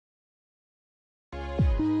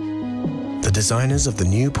The designers of the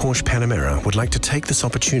new Porsche Panamera would like to take this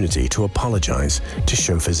opportunity to apologize to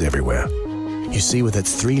chauffeurs everywhere. You see, with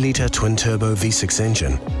its 3-litre twin-turbo V6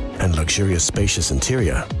 engine and luxurious spacious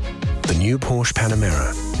interior, the new Porsche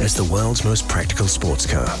Panamera is the world's most practical sports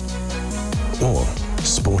car, or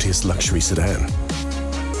sportiest luxury sedan.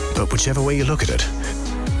 But whichever way you look at it,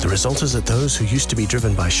 the result is that those who used to be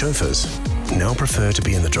driven by chauffeurs now prefer to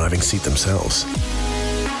be in the driving seat themselves.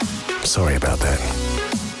 Sorry about that.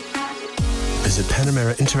 Visit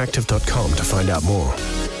PanameraInteractive.com to find out more.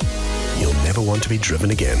 You'll never want to be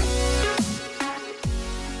driven again.